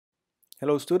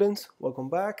Hello students, welcome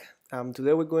back.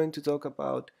 Today we're going to talk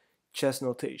about chess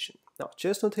notation. Now,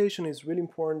 chess notation is really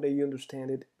important that you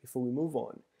understand it before we move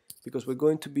on, because we're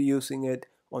going to be using it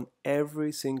on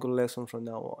every single lesson from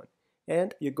now on,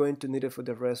 and you're going to need it for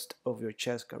the rest of your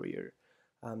chess career.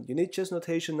 You need chess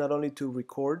notation not only to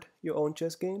record your own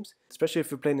chess games, especially if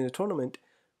you're playing in a tournament,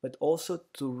 but also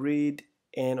to read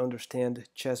and understand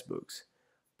chess books.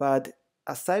 But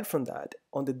aside from that,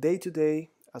 on the day-to-day,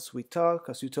 as you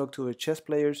talk to the chess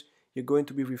players, you're going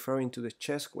to be referring to the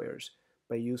chess squares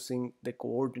by using the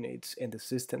coordinates and the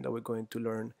system that we're going to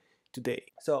learn today.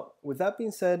 So with that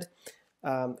being said,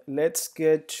 let's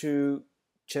get to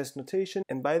chess notation.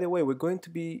 And by the way, we're going to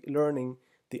be learning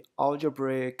the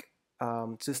algebraic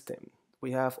system.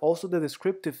 We have also the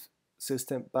descriptive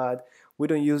system, but we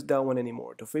don't use that one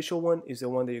anymore. The official one is the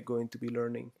one that you're going to be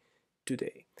learning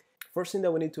today. First thing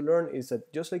that we need to learn is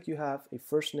that just like you have a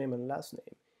first name and last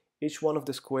name, each one of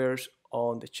the squares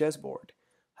on the chessboard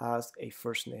has a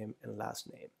first name and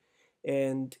last name.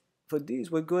 And for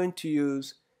these, we're going to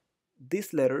use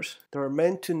these letters that are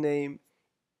meant to name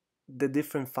the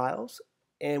different files,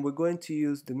 and we're going to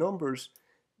use the numbers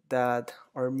that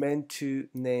are meant to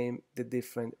name the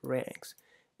different ranks.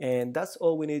 And that's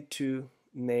all we need to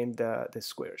name the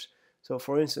squares. So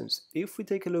for instance, if we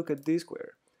take a look at this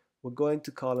square, we're going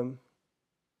to call them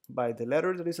by the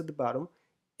letter that is at the bottom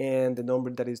and the number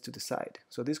that is to the side.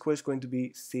 So this square is going to be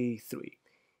C3.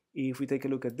 If we take a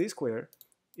look at this square,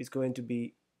 it's going to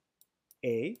be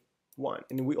A1.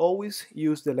 And we always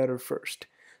use the letter first.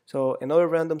 So another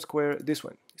random square, this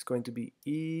one, is going to be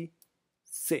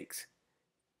E6.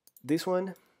 This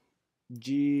one,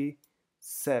 G7.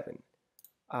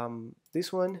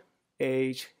 This one,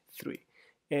 H3.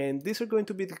 And these are going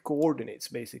to be the coordinates,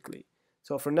 basically.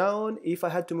 So from now on, if I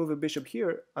had to move a bishop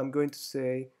here, I'm going to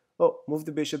say, oh, move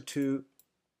the bishop to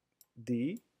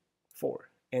D4,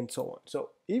 and so on. So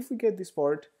if we get this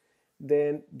part,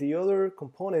 then the other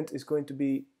component is going to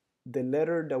be the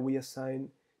letter that we assign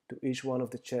to each one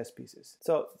of the chess pieces.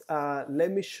 So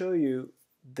let me show you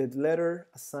the letter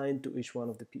assigned to each one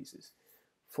of the pieces.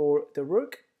 For the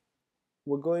rook,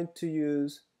 we're going to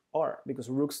use R, because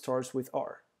rook starts with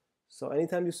R. So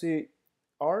anytime you see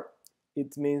R,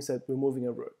 it means that we're moving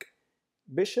a rook.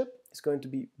 Bishop is going to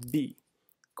be B.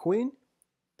 Queen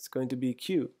is going to be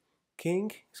Q.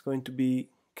 King is going to be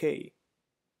K.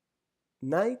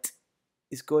 Knight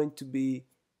is going to be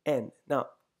N. Now,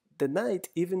 the knight,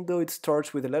 even though it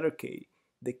starts with the letter K,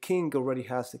 the king already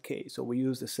has the K, so we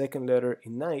use the second letter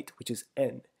in knight, which is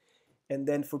N. And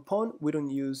then for pawn, we don't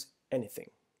use anything.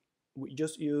 We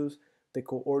just use the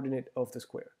coordinate of the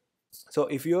square. So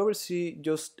if you ever see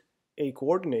just a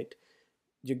coordinate,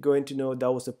 you're going to know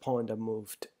that was the pawn that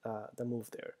moved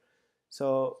there.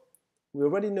 So we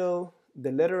already know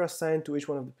the letter assigned to each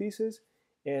one of the pieces,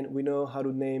 and we know how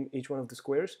to name each one of the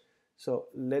squares. So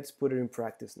let's put it in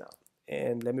practice now.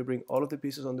 And let me bring all of the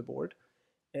pieces on the board.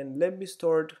 And let me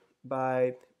start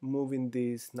by moving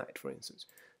this knight, for instance.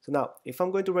 So now, if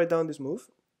I'm going to write down this move,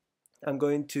 I'm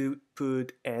going to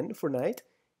put N for knight,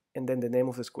 and then the name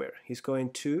of the square.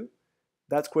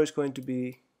 That square is going to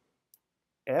be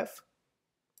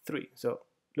F3. So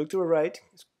look to the right,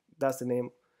 that's the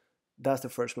name, that's the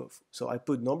first move. So I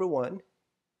put number 1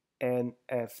 and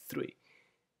F3.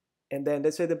 And then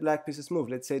let's say the black pieces move.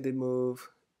 Let's say they move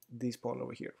this pawn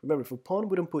over here. Remember, for pawn,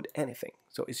 we don't put anything.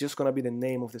 So it's just going to be the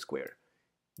name of the square,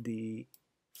 D5.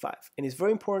 And it's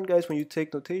very important, guys, when you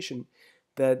take notation,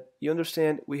 that you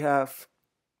understand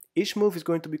each move is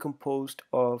going to be composed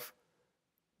of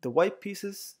the white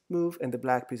pieces move and the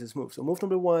black pieces move. So move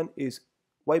number 1 is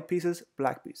white pieces,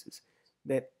 black pieces.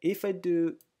 Then if I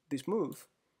do this move,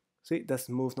 see, that's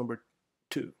move number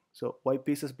 2. So white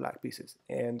pieces, black pieces,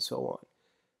 and so on.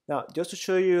 Now, just to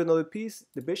show you another piece,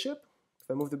 the bishop,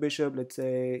 if I move the bishop, let's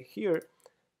say here,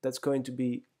 that's going to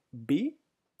be B,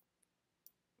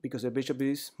 because the bishop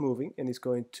is moving, and it's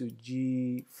going to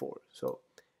G4. So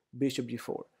bishop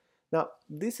G4. Now,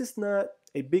 this is not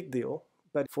a big deal,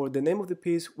 but for the name of the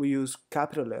piece, we use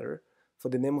capital letter. For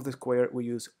the name of the square, we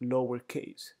use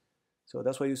lowercase. So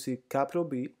that's why you see capital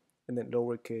B and then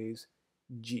lowercase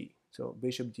g. So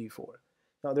bishop G4.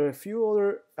 Now, there are a few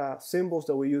other symbols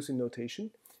that we use in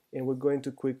notation, and we're going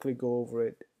to quickly go over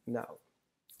it now.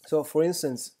 So for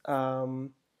instance,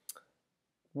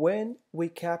 when we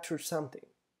capture something,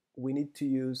 we need to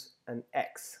use an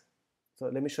X. So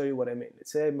let me show you what I mean.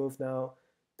 Let's say I move now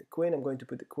the queen. I'm going to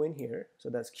put the queen here. So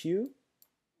that's Q,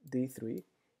 D3.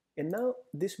 And now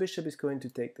this bishop is going to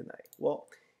take the knight. Well,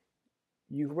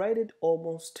 you write it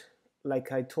almost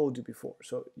like I told you before.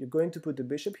 So you're going to put the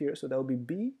bishop here. So that will be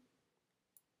B,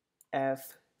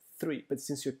 F3. f3. But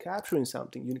since you're capturing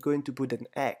something, you're going to put an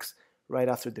x right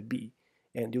after the b,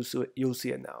 and you'll see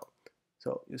it now.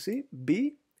 So you see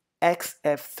b x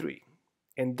f3,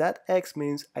 and that x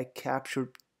means I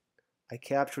captured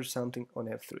something on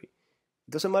f3. It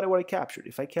doesn't matter what I captured.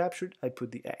 If I captured, I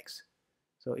put the x.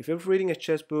 So if you're reading a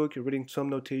chess book, you're reading some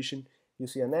notation, you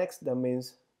see an x, that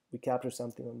means we captured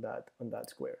something on that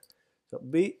square. So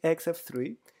b x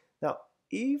f3. Now,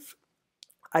 if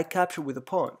I capture with a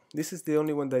pawn, this is the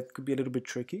only one that could be a little bit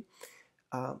tricky.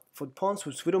 For pawns,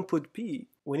 which we don't put p,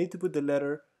 we need to put the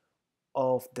letter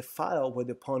of the file where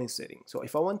the pawn is sitting. So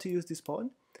if I want to use this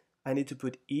pawn, I need to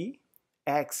put e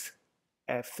x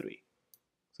f3.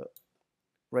 So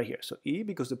right here. So e,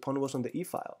 because the pawn was on the e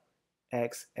file,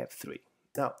 x f3.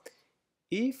 Now,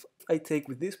 if I take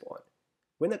with this pawn,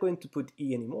 we're not going to put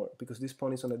e anymore because this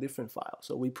pawn is on a different file.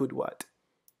 So we put what?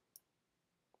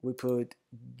 We put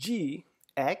g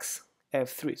x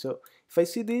f3. So if I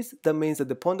see this, that means that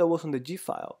the pawn that was on the g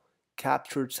file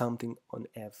captured something on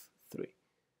f3.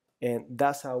 And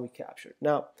that's how we captured.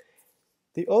 Now,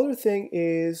 the other thing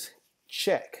is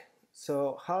check.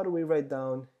 So how do we write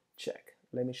down check?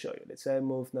 Let me show you. Let's say I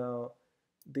move now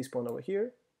this pawn over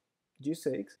here,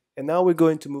 g6, and now we're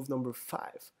going to move number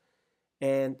 5.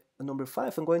 And on number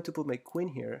 5, I'm going to put my queen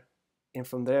here, and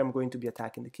from there I'm going to be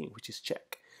attacking the king, which is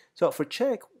check. So for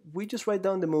check, we just write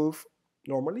down the move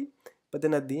normally, but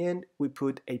then at the end we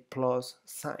put a plus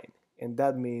sign, and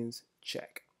that means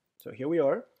check. So here we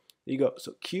are. There you go.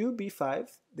 So q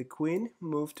b5, the queen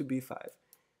moved to b5,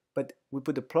 but we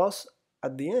put the plus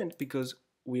at the end because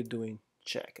we're doing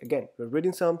check. Again, we're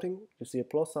reading something, you see a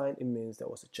plus sign, it means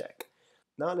that was a check.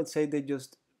 Now let's say they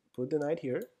just put the knight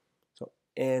here, so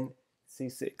and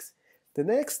c6. The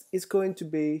next is going to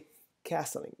be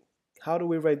castling. How do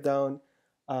we write down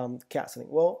castling?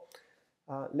 Well,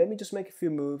 let me just make a few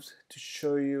moves to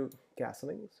show you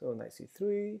castling. So knight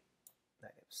c3,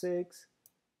 knight f6,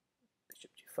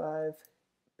 bishop g5,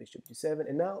 bishop g7,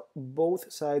 and now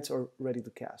both sides are ready to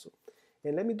castle.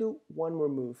 And let me do one more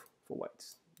move for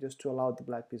whites, just to allow the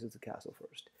black pieces to castle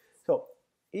first. So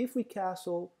if we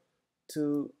castle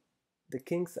to the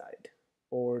king side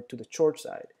or to the short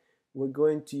side, we're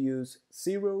going to use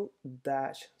 0-0.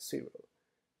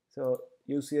 So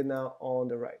you'll see it now on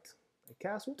the right. I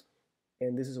castled,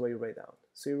 and this is what you write down,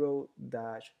 0-0.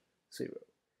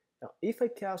 Now, if I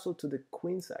castle to the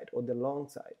queen side or the long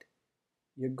side,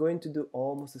 you're going to do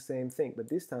almost the same thing, but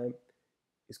this time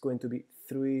it's going to be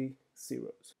 3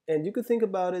 zeros. And you could think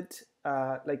about it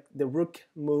like the rook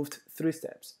moved 3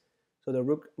 steps. So the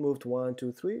rook moved 1,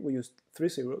 2, 3. We used 3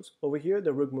 zeros. Over here,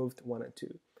 the rook moved 1 and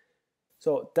 2.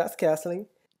 So that's castling.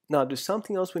 Now, there's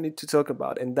something else we need to talk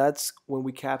about, and that's when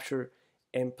we capture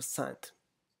en passant.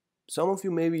 Some of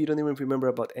you maybe you don't even remember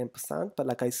about en passant, but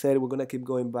like I said, we're gonna keep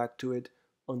going back to it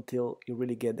until you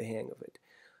really get the hang of it.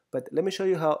 But let me show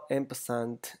you how en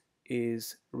passant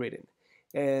is written.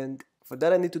 And for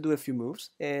that, I need to do a few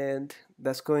moves, and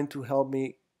that's going to help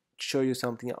me show you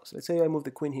something else. Let's say I move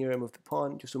the queen here, I move the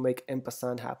pawn, just to make en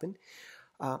passant happen.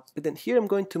 But then here I'm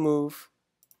going to move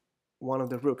one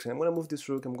of the rooks, and I'm going to move this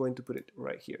rook, I'm going to put it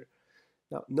right here.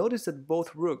 Now, notice that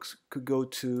both rooks could go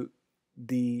to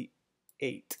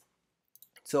d8.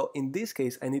 So in this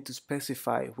case, I need to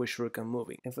specify which rook I'm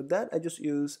moving. And for that, I just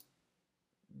use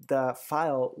the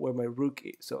file where my rook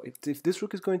is. So if this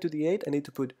rook is going to d8, I need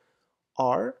to put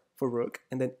R for rook,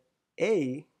 and then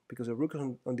A, because the rook is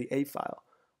on the A file,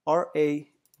 RA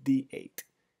d8.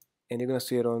 And you're going to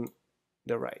see it on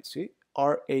the right. See?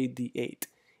 RA d8.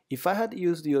 If I had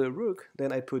used the other rook,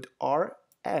 then I put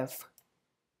RF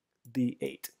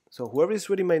d8. So whoever is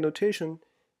reading my notation,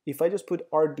 if I just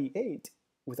put RD8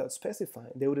 without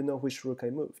specifying, they wouldn't know which rook I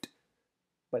moved.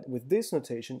 But with this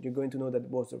notation, you're going to know that it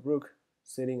was the rook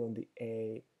sitting on the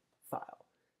A file.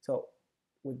 So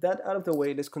with that out of the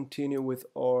way, let's continue with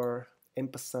our en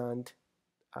passant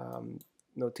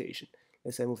notation.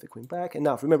 Let's say I move the queen back. And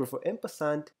now remember, for en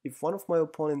passant, if one of my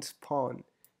opponent's pawn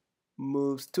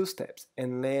moves 2 steps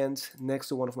and lands next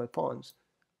to one of my pawns,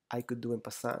 I could do en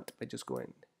passant by just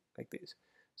going like this.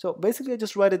 So basically I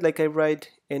just write it like I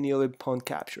write any other pawn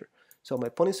capture. So my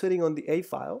pawn is sitting on the A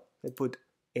file. I put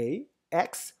A,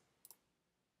 X,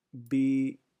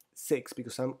 B6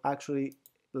 because I'm actually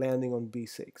landing on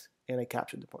B6 and I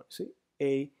captured the pawn. See?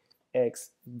 A, X,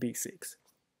 B6.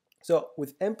 So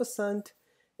with en passant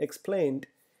explained,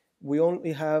 we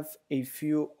only have a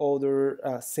few other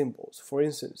symbols. For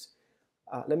instance,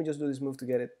 let me just do this move to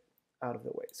get it out of the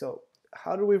way. So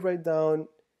how do we write down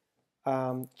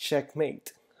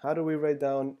checkmate? How do we write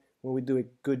down when we do a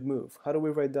good move? How do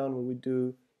we write down when we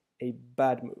do a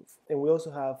bad move? And we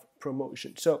also have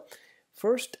promotion. So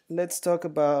First, let's talk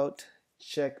about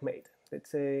checkmate.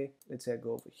 Let's say I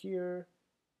go over here.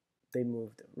 They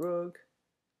move the rook.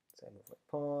 So I move my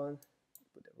pawn,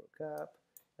 put the rook up.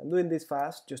 I'm doing this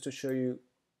fast just to show you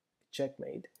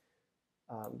checkmate.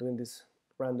 I'm doing these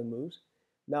random moves.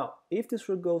 Now, if this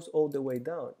rook goes all the way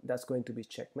down, that's going to be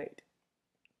checkmate.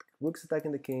 Rook's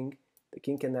attacking the king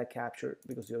cannot capture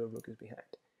because the other rook is behind.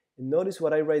 And notice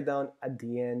what I write down at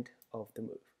the end of the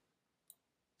move.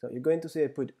 So you're going to see I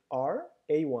put R,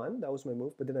 A1, that was my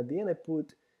move, but then at the end I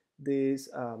put this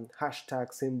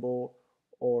hashtag symbol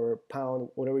or pound,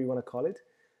 whatever you want to call it,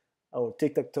 or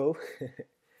tic-tac-toe.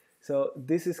 So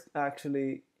this is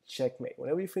actually checkmate.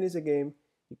 Whenever you finish a game,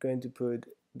 you're going to put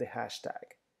the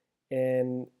hashtag.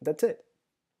 And that's it.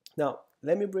 Now,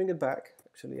 let me bring it back,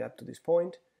 actually up to this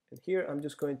point. And here I'm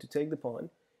just going to take the pawn.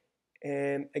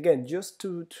 And again, just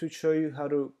to show you how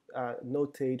to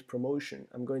notate promotion,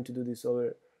 I'm going to do these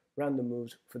other random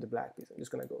moves for the black piece. I'm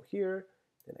just going to go here,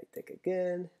 then I take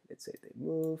again, let's say they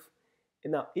move.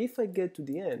 And now if I get to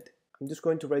the end, I'm just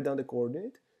going to write down the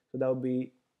coordinate. So that would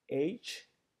be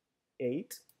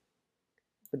H8,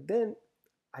 but then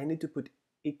I need to put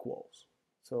equals.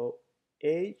 So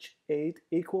H8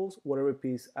 equals whatever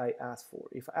piece I ask for.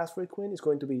 If I ask for a queen, it's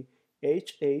going to be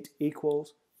H8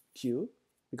 equals Q,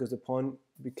 because the pawn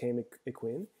became a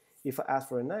queen. If I ask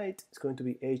for a knight, it's going to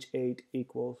be H8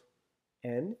 equals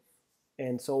N,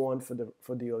 and so on for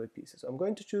the other pieces. So I'm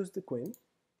going to choose the queen,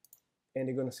 and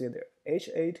you're going to see it there.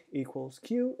 H8 equals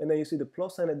Q, and then you see the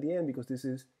plus sign at the end because this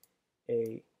is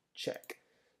a check.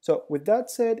 So with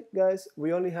that said, guys,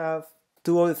 we only have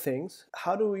two other things.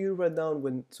 How do you write down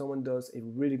when someone does a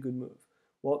really good move?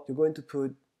 Well, you're going to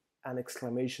put an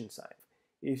exclamation sign.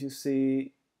 If you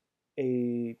see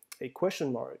a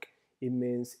question mark, it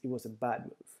means it was a bad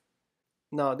move.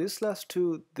 Now, these last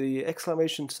two, the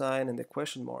exclamation sign and the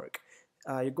question mark,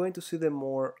 you're going to see them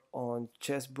more on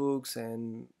chess books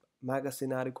and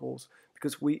magazine articles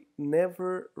because we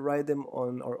never write them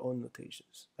on our own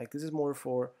notations. Like, this is more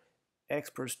for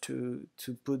experts to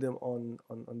put them on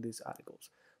these articles.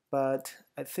 But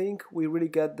I think we really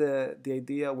got the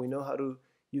idea. We know how to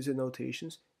use the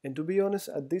notations. And to be honest,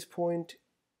 at this point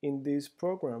in this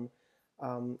program,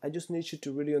 I just need you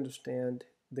to really understand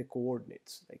the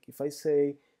coordinates. Like if I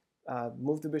say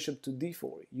move the bishop to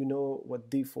d4, you know what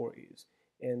d4 is.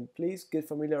 And please get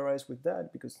familiarized with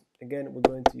that because, again, we're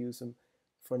going to use them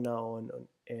from now on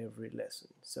every lesson.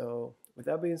 So with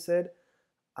that being said,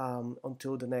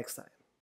 until the next time.